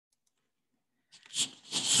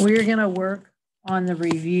We're going to work on the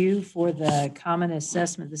review for the common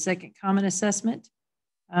assessment, the second common assessment.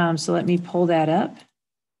 So let me pull that up.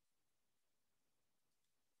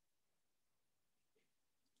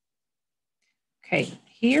 Okay,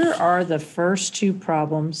 here are the first two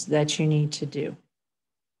problems that you need to do.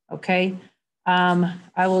 Okay, I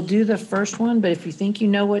will do the first one, but if you think you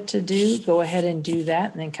know what to do, go ahead and do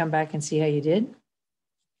that and then come back and see how you did.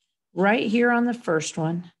 Right here on the first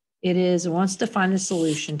one, it wants to find the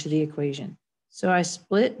solution to the equation. So I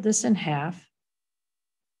split this in half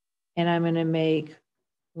and I'm going to make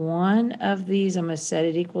one of these, I'm going to set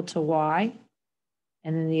it equal to y.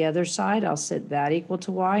 And then the other side, I'll set that equal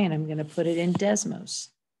to y, and I'm going to put it in Desmos.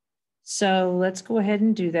 So let's go ahead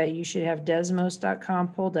and do that. You should have desmos.com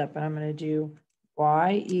pulled up, and I'm going to do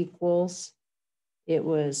y equals, it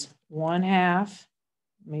was 1/2,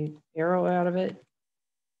 let me arrow out of it,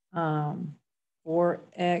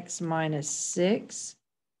 4x minus 6.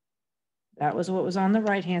 That was what was on the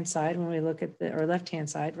right-hand side when we look at the, or left-hand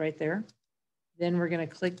side right there. Then we're going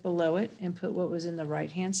to click below it and put what was in the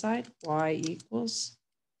right-hand side, y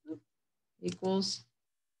equals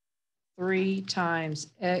 3 times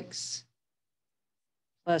x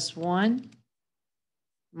plus 1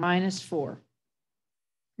 minus 4.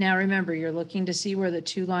 Now remember, you're looking to see where the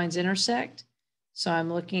two lines intersect. So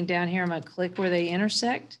I'm looking down here, I'm going to click where they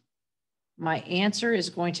intersect. My answer is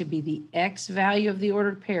going to be the x value of the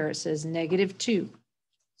ordered pair. It says -2.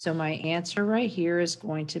 So my answer right here is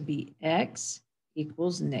going to be x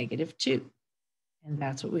equals -2. And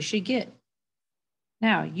that's what we should get.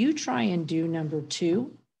 Now you try and do number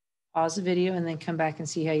 2. Pause the video and then come back and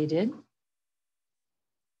see how you did.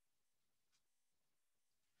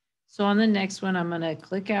 So on the next one, I'm going to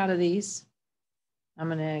click out of these. I'm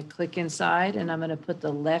going to click inside and I'm going to put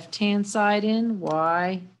the left-hand side in.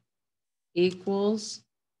 Y equals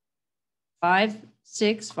 5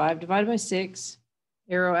 divided by 6,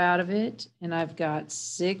 arrow out of it, and I've got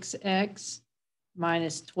 6x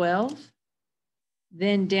minus 12.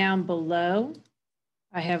 Then down below,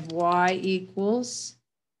 I have y equals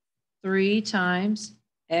 3 times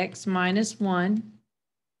x minus 1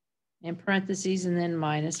 in parentheses and then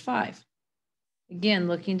minus 5. Again,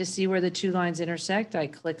 looking to see where the two lines intersect, I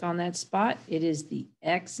click on that spot. It is the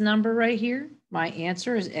x number right here. My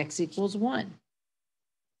answer is x equals 1.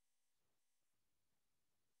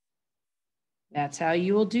 That's how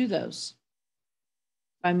you will do those.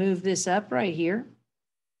 If I move this up right here,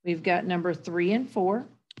 we've got number 3 and 4.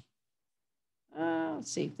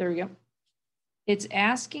 Let's see, there we go. It's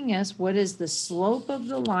asking us what is the slope of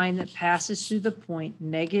the line that passes through the point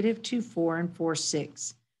 -2, 4, and 4,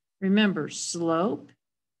 6. Remember, slope,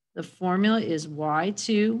 the formula is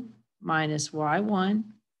y2 minus y1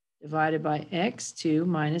 divided by x2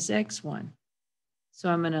 minus x1. So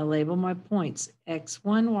I'm going to label my points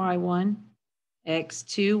x1, y1,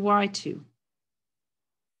 x2, y2.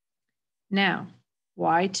 Now,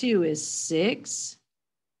 y2 is 6.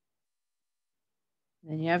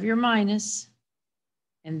 Then you have your minus.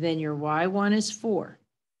 And then your y1 is 4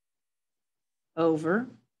 over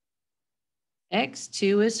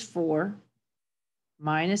x2 is 4,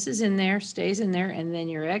 minus is in there, stays in there, and then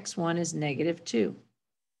your x1 is -2.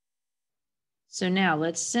 So now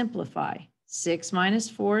let's simplify. 6 minus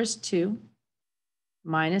 4 is 2,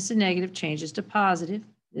 minus a negative changes to positive.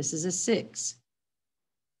 This is a 6.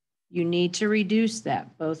 You need to reduce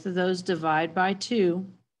that. Both of those divide by 2.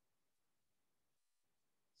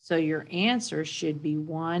 So your answer should be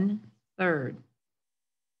 1/3.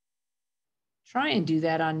 Try and do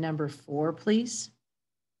that on number 4, please.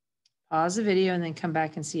 Pause the video and then come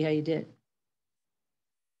back and see how you did.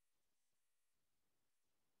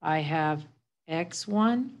 I have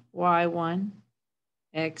x1, y1,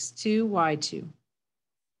 x2, y2.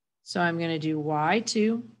 So I'm going to do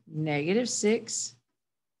y2, -6,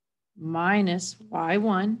 minus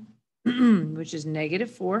y1, which is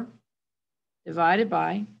 -4, divided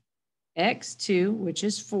by x2, which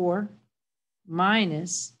is 4,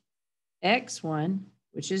 minus x1,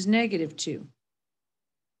 which is -2.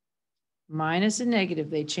 Minus a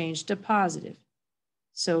negative, they change to positive.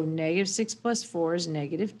 So -6 plus 4 is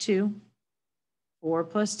 -2. 4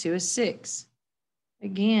 plus 2 is 6.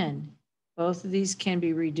 Again, both of these can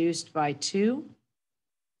be reduced by 2.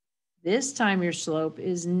 This time your slope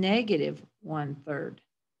is -1/3.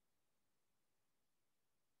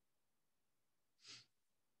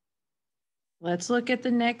 Let's look at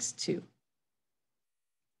the next two.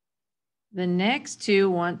 The next two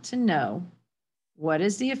want to know what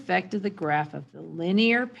is the effect of the graph of the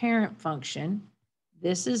linear parent function.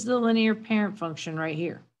 This is the linear parent function right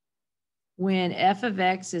here. When f of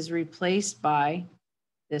x is replaced by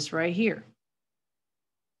this right here.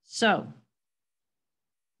 So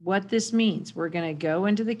what this means, we're going to go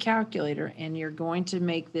into the calculator and you're going to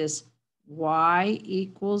make this y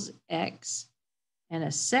equals x and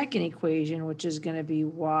a second equation, which is going to be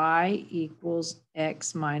y equals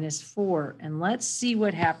x minus 4. And let's see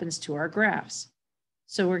what happens to our graphs.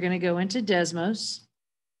 So we're going to go into Desmos.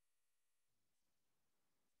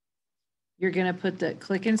 You're going to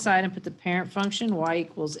click inside and put the parent function y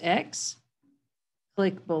equals x.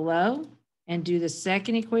 Click below and do the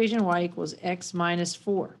second equation, y equals x minus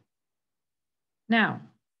 4. Now,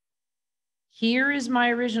 here is my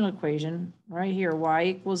original equation right here, y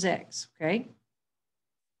equals x, okay?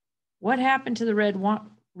 What happened to the red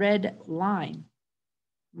line?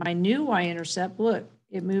 My new y-intercept, look,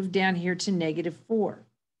 it moved down here to -4.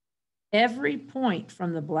 Every point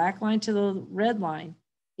from the black line to the red line,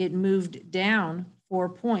 it moved down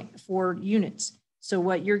 4 units. So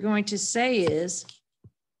what you're going to say is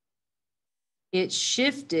it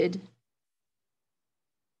shifted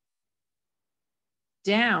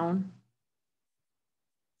down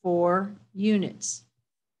 4 units.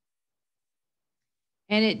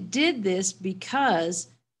 And it did this because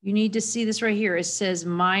you need to see this right here. It says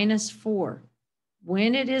 -4.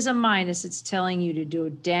 When it is a minus, it's telling you to do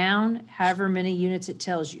down however many units it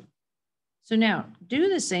tells you. So now do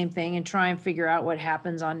the same thing and try and figure out what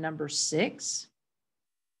happens on number 6.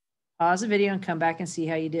 Pause the video and come back and see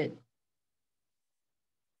how you did.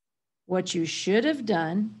 What you should have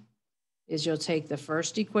done is you'll take the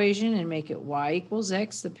first equation and make it y equals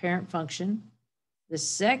x, the parent function. The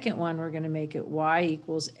second one, we're going to make it y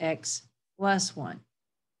equals x plus 1.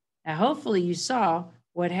 Now, hopefully you saw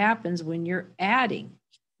what happens when you're adding.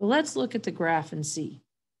 But let's look at the graph and see.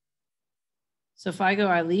 So if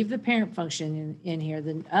I leave the parent function in here.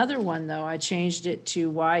 The other one, though, I changed it to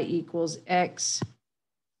y equals x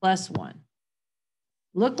plus 1.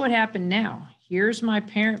 Look what happened now. Here's my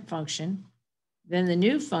parent function. Then the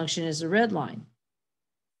new function is the red line.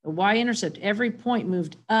 The y-intercept, every point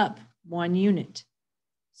moved up 1 unit.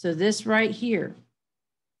 So this right here,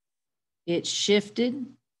 it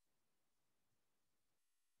shifted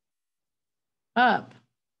up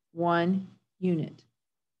 1 unit.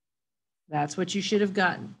 That's what you should have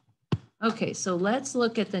gotten. Okay, so let's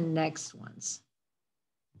look at the next ones.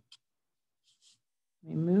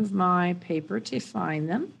 Let me move my paper to find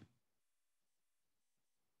them.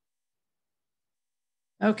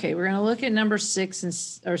 Okay, we're going to look at number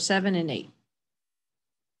 7 and 8.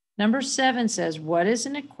 Number 7 says, what is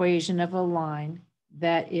an equation of a line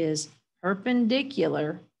that is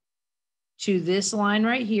perpendicular to this line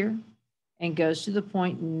right here and goes to the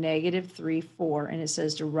point -3, 4, and it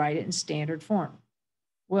says to write it in standard form?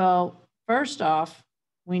 Well, first off,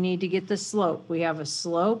 we need to get the slope. We have a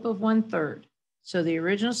slope of 1/3. So the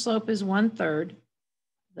original slope is 1/3.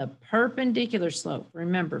 The perpendicular slope,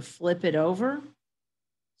 remember, flip it over.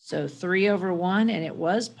 So 3/1, and it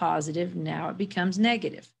was positive. Now it becomes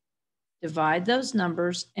negative. Divide those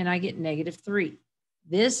numbers, and I get -3.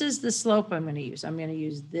 This is the slope I'm going to use. I'm going to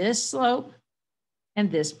use this slope and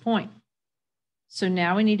this point. So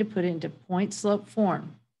now we need to put it into point slope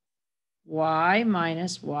form. Y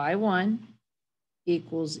minus y1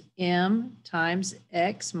 equals m times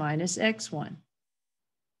x minus x1.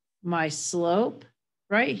 My slope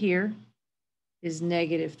right here is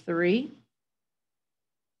 -3.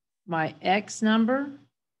 My x number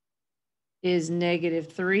is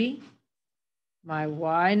 -3. My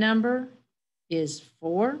y number is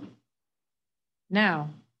 4. Now,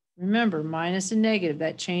 remember, minus and negative,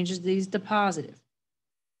 that changes these to positive.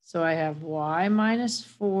 So I have y minus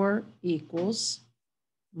 4 equals,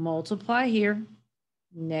 multiply here,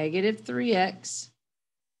 -3x.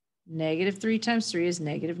 -3 times 3 is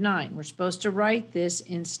 -9. We're supposed to write this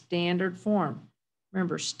in standard form.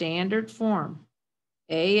 Remember, standard form,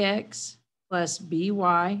 ax plus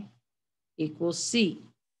by equals c.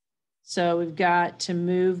 So we've got to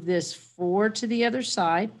move this 4 to the other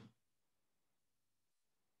side.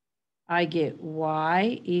 I get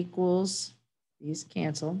y equals, these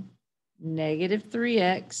cancel,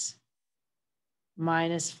 -3x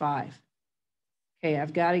minus 5. Okay,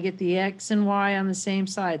 I've got to get the x and y on the same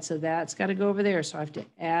side, so that's got to go over there. So I have to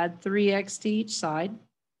add 3x to each side.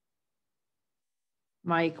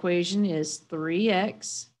 My equation is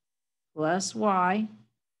 3x plus y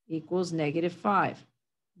equals -5.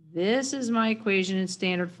 This is my equation in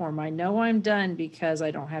standard form. I know I'm done because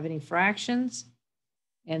I don't have any fractions,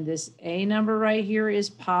 and this a number right here is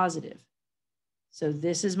positive. So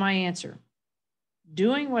this is my answer.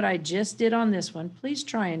 Doing what I just did on this one, please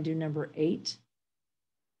try and do number 8.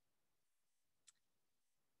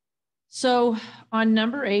 So on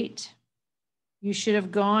number 8, you should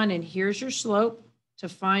have gone, and here's your slope to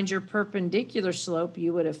find your perpendicular slope,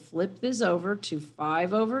 you would have flipped this over to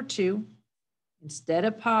 5/2. Instead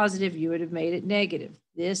of positive, you would have made it negative.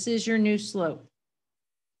 This is your new slope.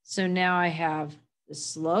 So now I have the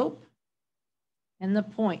slope and the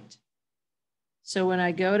point. So when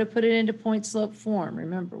I go to put it into point slope form,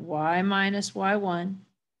 remember y minus y1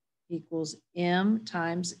 equals m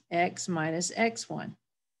times x minus x1.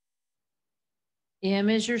 M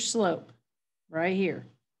is your slope right here,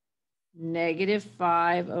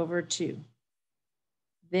 -5/2.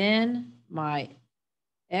 Then my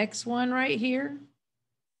x1 right here,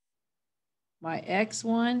 my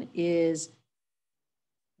x1 is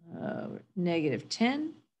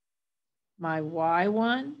 -10. My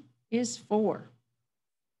y1 is 4.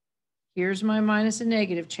 Here's my minus and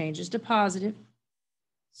negative changes to positive.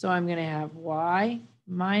 So I'm going to have y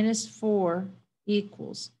minus 4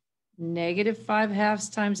 equals -5/2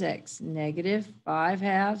 times x,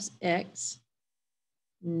 -5/2 x,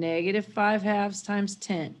 -5/2 times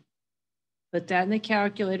 10. Put that in the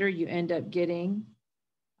calculator, you end up getting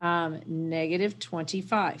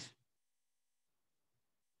 -25.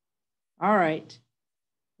 All right,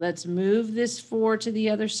 let's move this 4 to the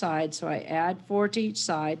other side. So I add 4 to each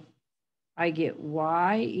side. I get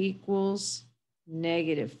y equals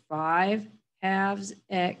 -5/2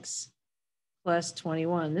 x plus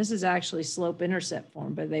 21. This is actually slope-intercept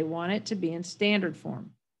form, but they want it to be in standard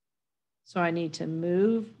form. So I need to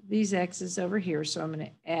move these x's over here. So I'm going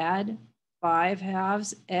to add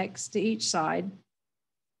 5/2 x to each side.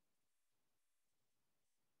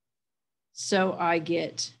 So I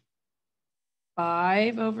get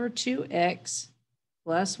 5/2x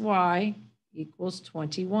plus y equals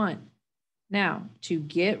 21. Now, to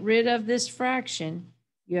get rid of this fraction,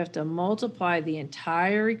 you have to multiply the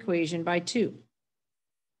entire equation by 2.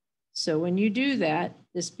 So when you do that,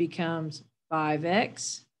 this becomes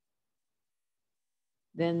 5x.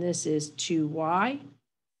 Then this is 2y.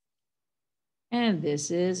 And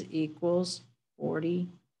this is equals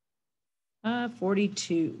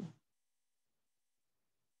 42.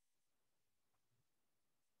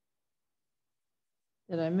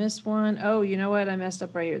 Did I miss one? Oh, you know what? I messed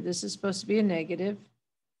up right here. This is supposed to be a negative.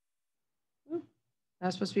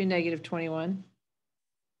 That's supposed to be -21.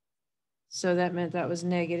 So that meant that was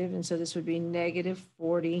negative. And so this would be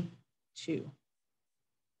 -42.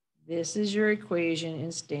 This is your equation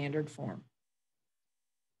in standard form.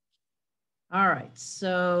 All right,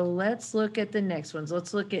 so let's look at the next ones.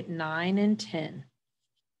 Let's look at 9 and 10.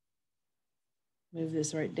 Move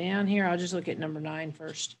this right down here. I'll just look at number 9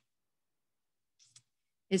 first.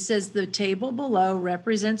 It says the table below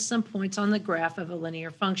represents some points on the graph of a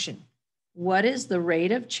linear function. What is the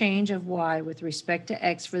rate of change of y with respect to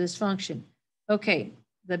x for this function? Okay,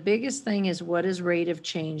 the biggest thing is, what does rate of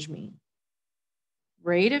change mean?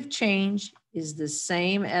 Rate of change is the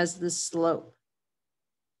same as the slope.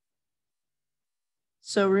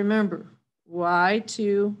 So remember,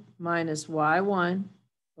 y2 minus y1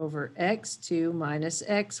 over x2 minus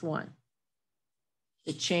x1.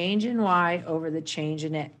 The change in y over the change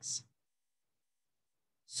in x.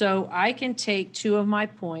 So I can take two of my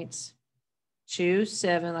points, 2,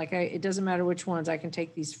 7, it doesn't matter which ones, I can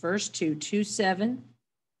take these first two, 2, 7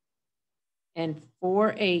 and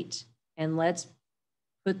 4, 8, and let's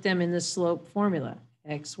put them in the slope formula,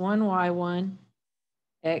 x1, y1,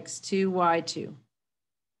 x2, y2.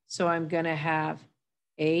 So I'm going to have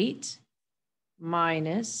 8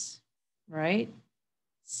 minus, right,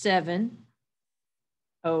 7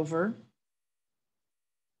 over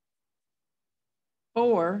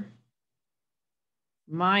 4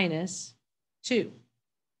 minus 2.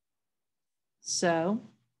 So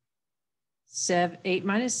 8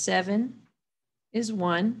 minus 7 is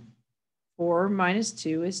 1. 4 minus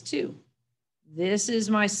 2 is 2. This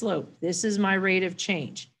is my slope. This is my rate of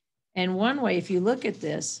change. And one way, if you look at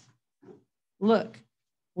this, look,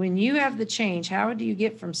 when you have the change, how do you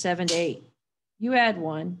get from 7 to 8? You add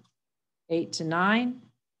 1, 8 to 9,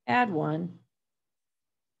 add 1.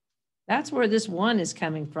 That's where this 1 is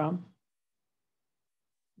coming from.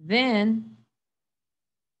 Then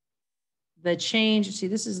the change, see,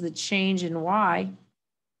 this is the change in y.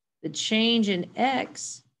 The change in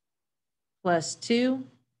x plus 2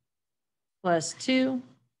 plus 2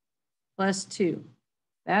 plus 2.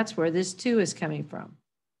 That's where this 2 is coming from.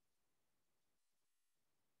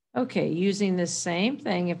 Okay, using the same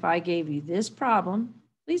thing, if I gave you this problem,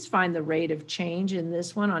 please find the rate of change in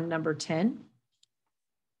this one on number 10.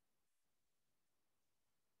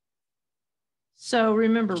 So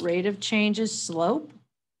remember, rate of change is slope.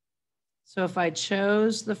 So if I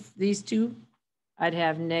chose these two, I'd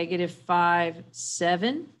have -5,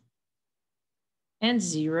 7 and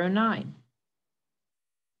 0, 9.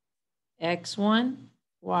 x1,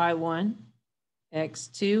 y1,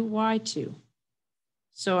 x2, y2.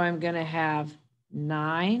 So I'm going to have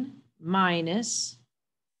 9 minus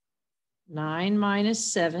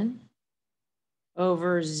 7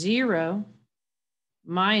 over 0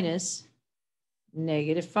 minus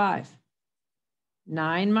 -5.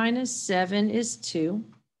 9 minus 7 is 2.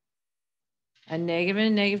 A negative and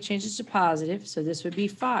a negative changes to positive, so this would be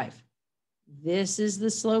 5. This is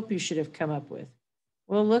the slope you should have come up with.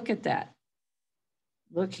 Well, look at that.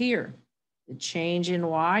 Look here. The change in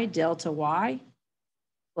y, delta y,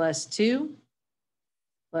 plus 2,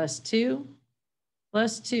 plus 2,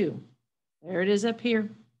 plus 2. There it is up here.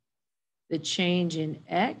 The change in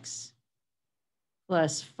x,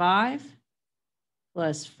 plus 5,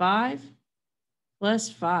 plus 5, plus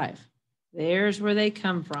 5. There's where they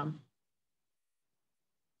come from.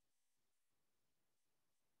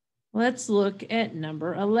 Let's look at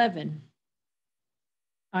number 11.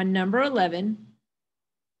 On number 11,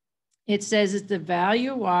 it says that the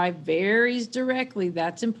value of y varies directly.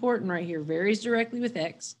 That's important right here. Varies directly with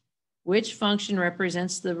x. Which function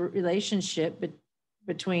represents the relationship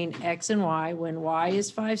between x and y when y is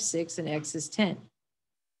 5, 6, and x is 10?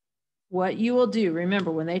 What you will do,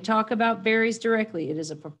 remember, when they talk about varies directly, it is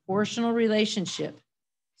a proportional relationship.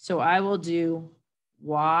 So I will do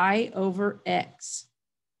y over x.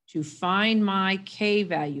 To find my k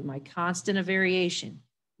value, my constant of variation,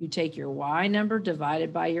 you take your y number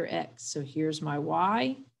divided by your x. So here's my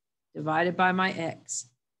y divided by my x.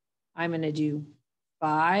 I'm going to do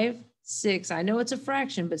 5, 6. I know it's a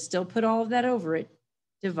fraction, but still put all of that over it,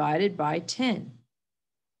 divided by 10.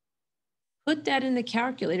 Put that in the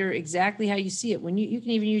calculator exactly how you see it. When you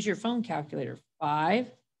can even use your phone calculator.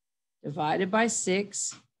 5 divided by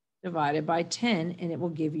 6 divided by 10, and it will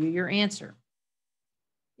give you your answer.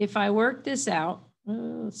 If I work this out,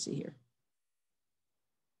 let's see here.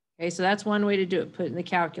 Okay, so that's one way to do it, put it in the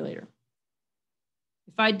calculator.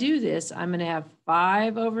 If I do this, I'm going to have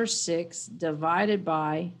 5 over 6 divided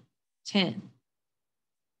by 10.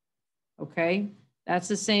 Okay, that's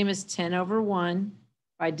the same as 10 over 1.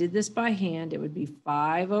 If I did this by hand, it would be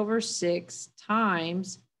 5 over 6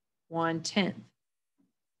 times 1/10.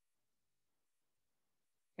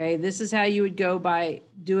 Okay, this is how you would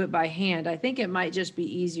do it by hand. I think it might just be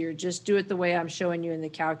easier. Just do it the way I'm showing you in the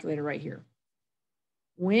calculator right here.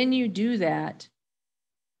 When you do that,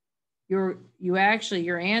 your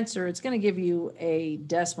answer, it's going to give you a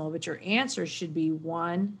decimal, but your answer should be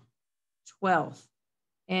 1/12.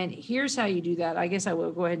 And here's how you do that. I guess I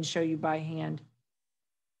will go ahead and show you by hand.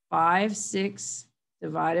 5, 6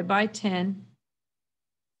 divided by 10.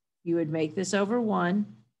 You would make this over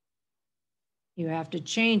 1. You have to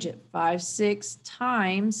change it. 5, 6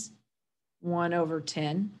 times 1 over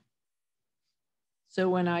 10. So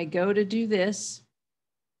when I go to do this,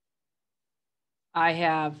 I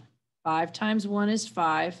have 5 times 1 is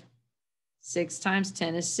 5. 6 times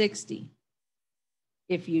 10 is 60.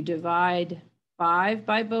 If you divide 5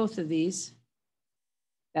 by both of these,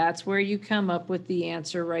 that's where you come up with the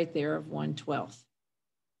answer right there of 1/12.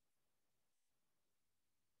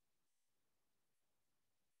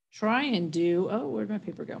 Try and do, oh, where'd my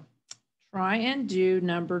paper go? Try and do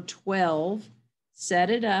number 12,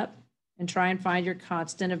 set it up, and try and find your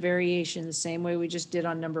constant of variation the same way we just did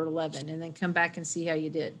on number 11, and then come back and see how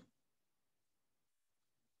you did.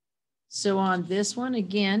 So on this one,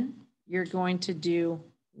 again, you're going to do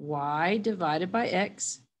y divided by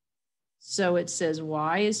x. So it says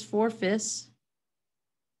y is 4/5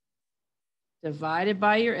 divided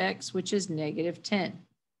by your x, which is -10.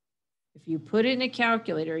 If you put it in a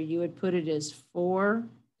calculator, you would put it as 4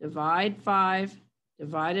 divide 5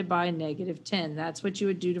 divided by -10. That's what you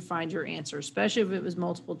would do to find your answer, especially if it was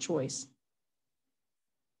multiple choice.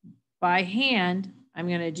 By hand, I'm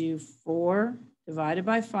going to do 4 divided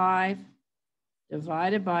by 5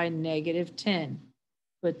 divided by -10.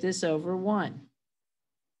 Put this over 1.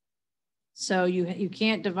 So you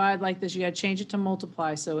can't divide like this. You got to change it to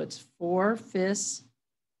multiply. So it's 4/5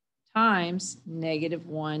 times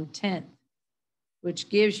 -1/10, which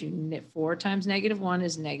gives you 4 times -1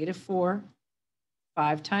 is -4.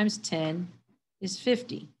 5 times 10 is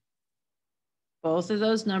 50. Both of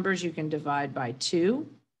those numbers you can divide by 2.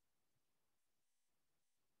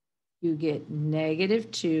 You get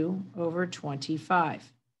 -2 over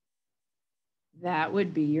 25. That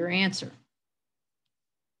would be your answer.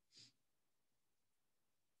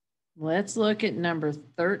 Let's look at number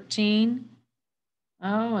 13.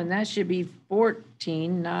 Oh, and that should be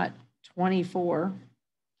 14, not 24.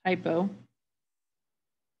 Typo.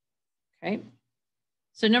 Okay.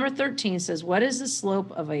 So number 13 says, what is the slope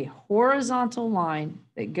of a horizontal line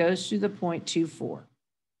that goes through the point 2, 4?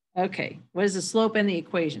 Okay, what is the slope and the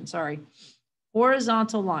equation? Sorry.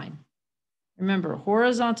 Horizontal line. Remember,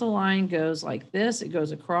 horizontal line goes like this. It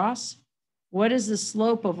goes across. What is the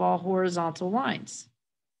slope of all horizontal lines?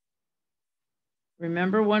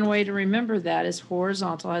 Remember, one way to remember that is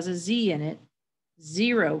horizontal has a Z in it.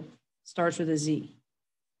 0 starts with a Z.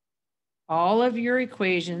 All of your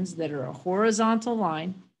equations that are a horizontal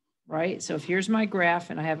line, right? So if here's my graph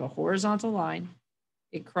and I have a horizontal line,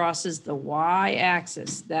 it crosses the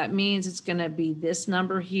y-axis. That means it's going to be this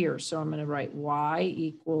number here. So I'm going to write y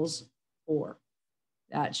equals 4.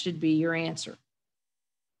 That should be your answer.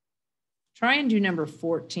 Try and do number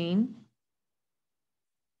 14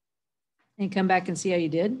 and come back and see how you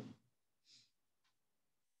did.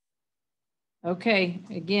 Okay,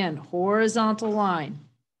 again, horizontal line.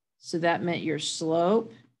 So that meant your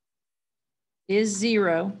slope is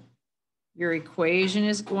 0. Your equation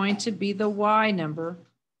is going to be the y number.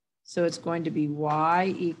 So it's going to be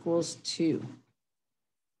y equals 2.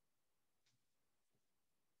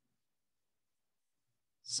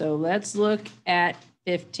 So let's look at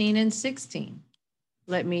 15 and 16.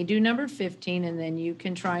 Let me do number 15 and then you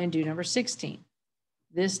can try and do number 16.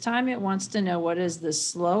 This time it wants to know what is the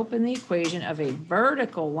slope in the equation of a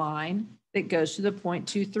vertical line that goes to the point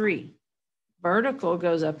 2,3. Vertical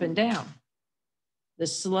goes up and down. The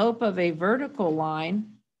slope of a vertical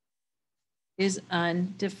line is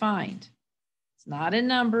undefined. It's not a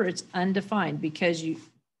number, it's undefined because you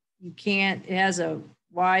can't, it has a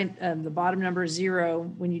y, the bottom number is 0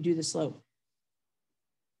 when you do the slope.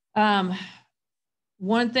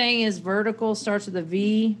 One thing is vertical starts with a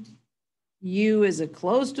V. U is a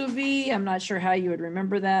close to a V. I'm not sure how you would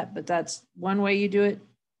remember that, but that's one way you do it.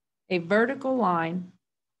 A vertical line,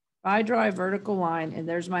 if I draw a vertical line and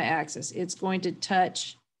there's my axis, it's going to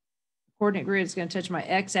touch, coordinate grid is going to touch my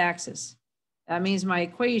x-axis. That means my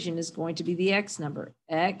equation is going to be the x number,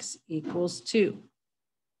 x equals 2.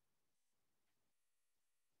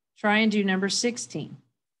 Try and do number 16.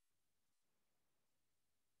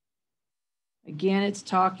 Again, it's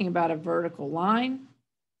talking about a vertical line.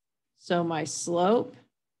 So my slope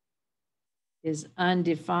is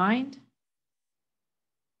undefined.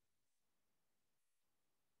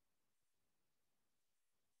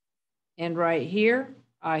 And right here,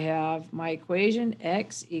 I have my equation,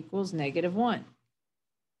 x equals -1.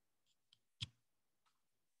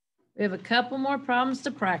 We have a couple more problems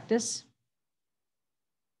to practice.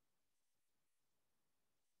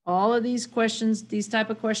 All of these questions, these type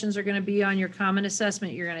of questions are going to be on your common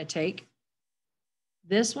assessment you're going to take.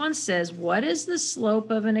 This one says, what is the slope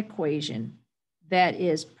of an equation that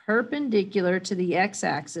is perpendicular to the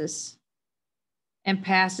x-axis and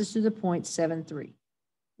passes through the point 7,3?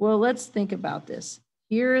 Well, let's think about this.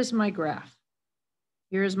 Here is my graph.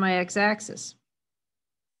 Here's my x-axis.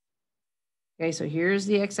 Okay, so here's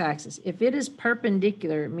the x-axis. If it is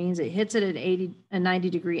perpendicular, it means it hits it at a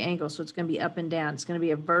 90-degree angle, so it's going to be up and down. It's going to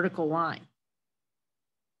be a vertical line.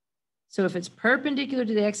 So if it's perpendicular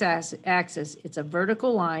to the x-axis, it's a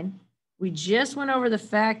vertical line. We just went over the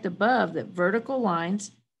fact above that vertical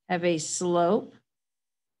lines have a slope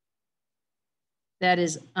that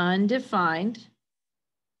is undefined.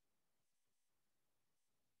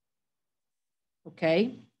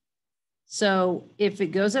 Okay. So if it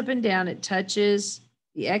goes up and down, it touches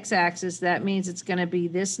the x-axis. That means it's going to be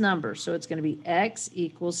this number. So it's going to be x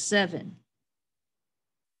equals 7.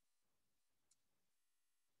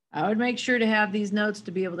 I would make sure to have these notes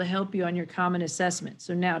to be able to help you on your common assessment.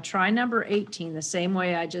 So now try number 18 the same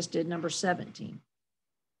way I just did number 17.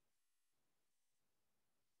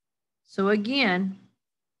 So again,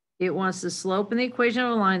 it wants the slope in the equation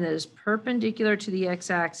of a line that is perpendicular to the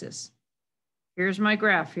x-axis. Here's my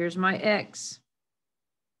graph. Here's my x.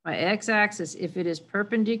 My x-axis, if it is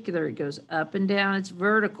perpendicular, it goes up and down. It's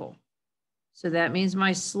vertical. So that means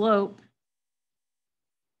my slope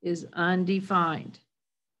is undefined.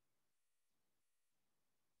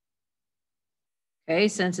 Okay,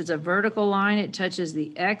 since it's a vertical line, it touches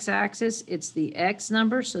the x-axis. It's the x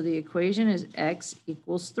number, so the equation is x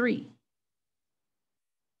equals 3.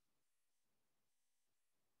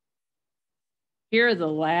 Here are the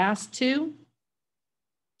last two.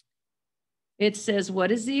 It says,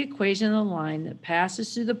 what is the equation of the line that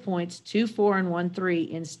passes through the points 2, 4, and 1, 3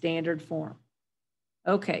 in standard form?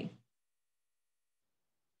 Okay.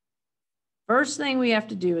 First thing we have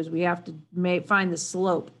to do is we have to find the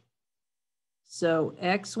slope. So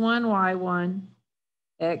x1, y1,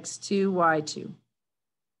 x2, y2.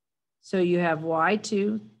 So you have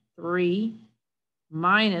y2, 3,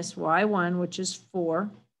 minus y1, which is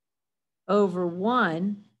 4, over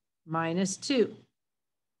 1 minus 2.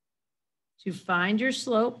 To find your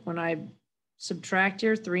slope, when I subtract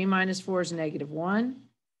here. 3 minus 4 is -1.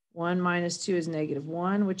 1 minus 2 is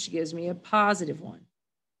 -1, which gives me a +1.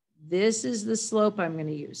 This is the slope I'm going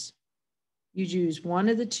to use. You use one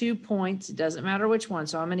of the 2 points. It doesn't matter which one.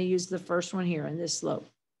 So I'm going to use the first one here in this slope.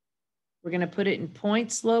 We're going to put it in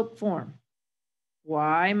point slope form.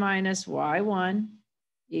 Y minus y1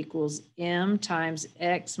 equals m times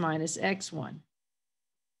x minus x1.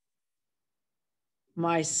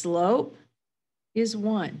 My slope is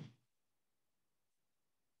 1.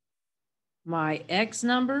 My x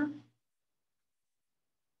number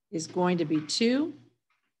is going to be 2.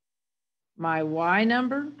 My y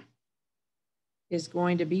number is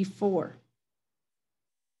going to be 4.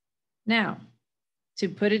 Now, to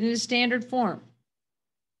put it into standard form,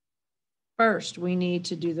 first we need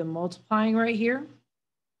to do the multiplying right here.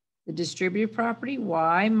 The distributive property,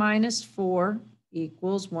 y minus 4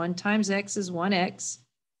 equals 1 times x is 1x.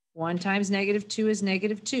 1 times -2 is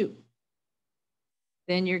 -2.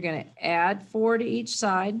 Then you're going to add 4 to each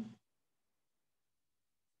side.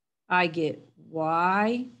 I get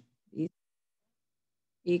y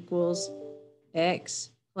equals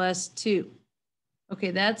x plus 2.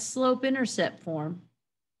 Okay, that's slope-intercept form.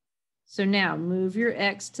 So now move your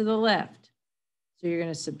x to the left. So you're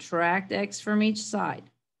going to subtract x from each side.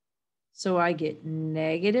 So I get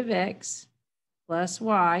 -x plus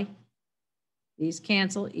y. These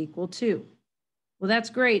cancel, equal 2. Well, that's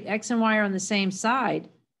great. X and y are on the same side,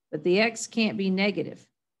 but the x can't be negative.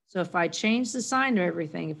 So if I change the sign to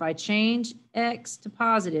everything, if I change x to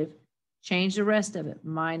positive, change the rest of it.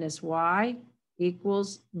 Minus y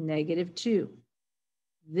equals -2.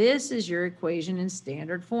 This is your equation in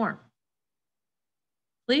standard form.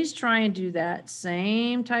 Please try and do that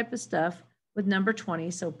same type of stuff with number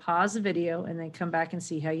 20. So pause the video and then come back and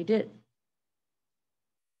see how you did.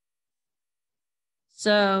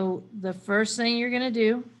 So the first thing you're going to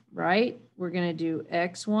do, right? We're going to do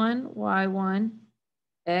x1, y1,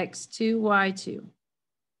 x2, y2.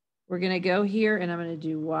 We're going to go here and I'm going to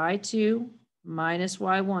do y2 minus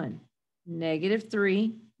y1,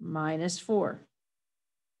 -3 minus 4.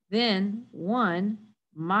 Then 1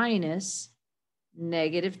 minus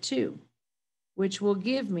 -2, which will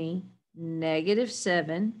give me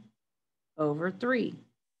 -7 over 3.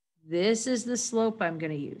 This is the slope I'm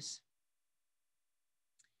going to use.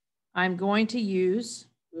 I'm going to use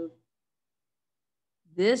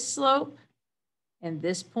this slope and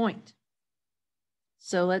this point.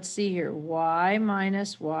 So let's see here. Y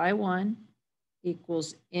minus y1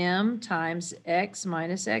 equals m times x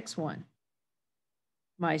minus x1.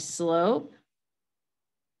 My slope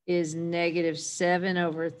is -7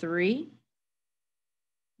 over 3.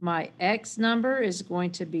 My x number is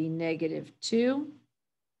going to be -2.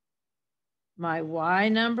 My y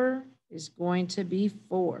number is going to be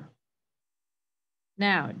 4.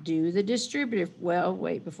 Now, do the distributive. Well,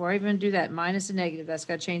 wait, before I even do that, minus a negative, that's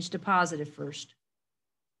got to change to positive first.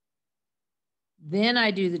 Then I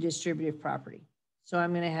do the distributive property. So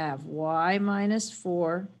I'm going to have y minus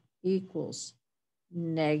 4 equals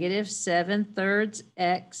 -7/3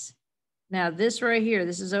 x. Now, this right here,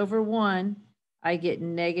 this is over 1. I get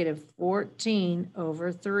 -14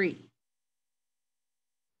 over 3.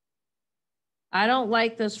 I don't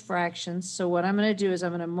like those fractions, so what I'm going to do is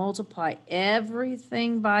I'm going to multiply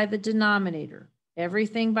everything by the denominator,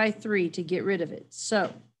 everything by 3 to get rid of it.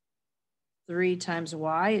 So 3 times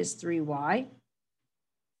y is 3y.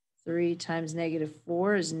 3 times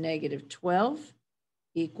 -4 is -12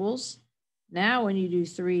 equals. Now when you do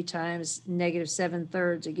 3 times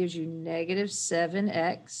 -7/3, it gives you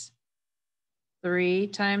 -7x. 3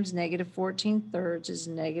 times -14/3 is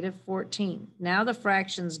 -14. Now the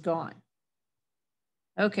fraction's gone.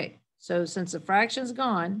 Okay, so since the fraction's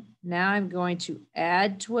gone, now I'm going to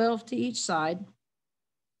add 12 to each side.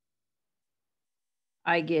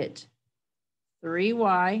 I get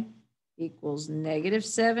 3y equals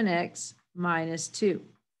 -7x minus 2.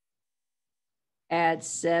 Add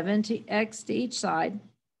 7 to x to each side.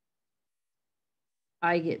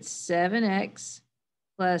 I get 7x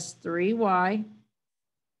plus 3y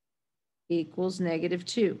equals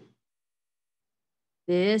 -2.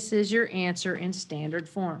 This is your answer in standard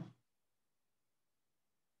form.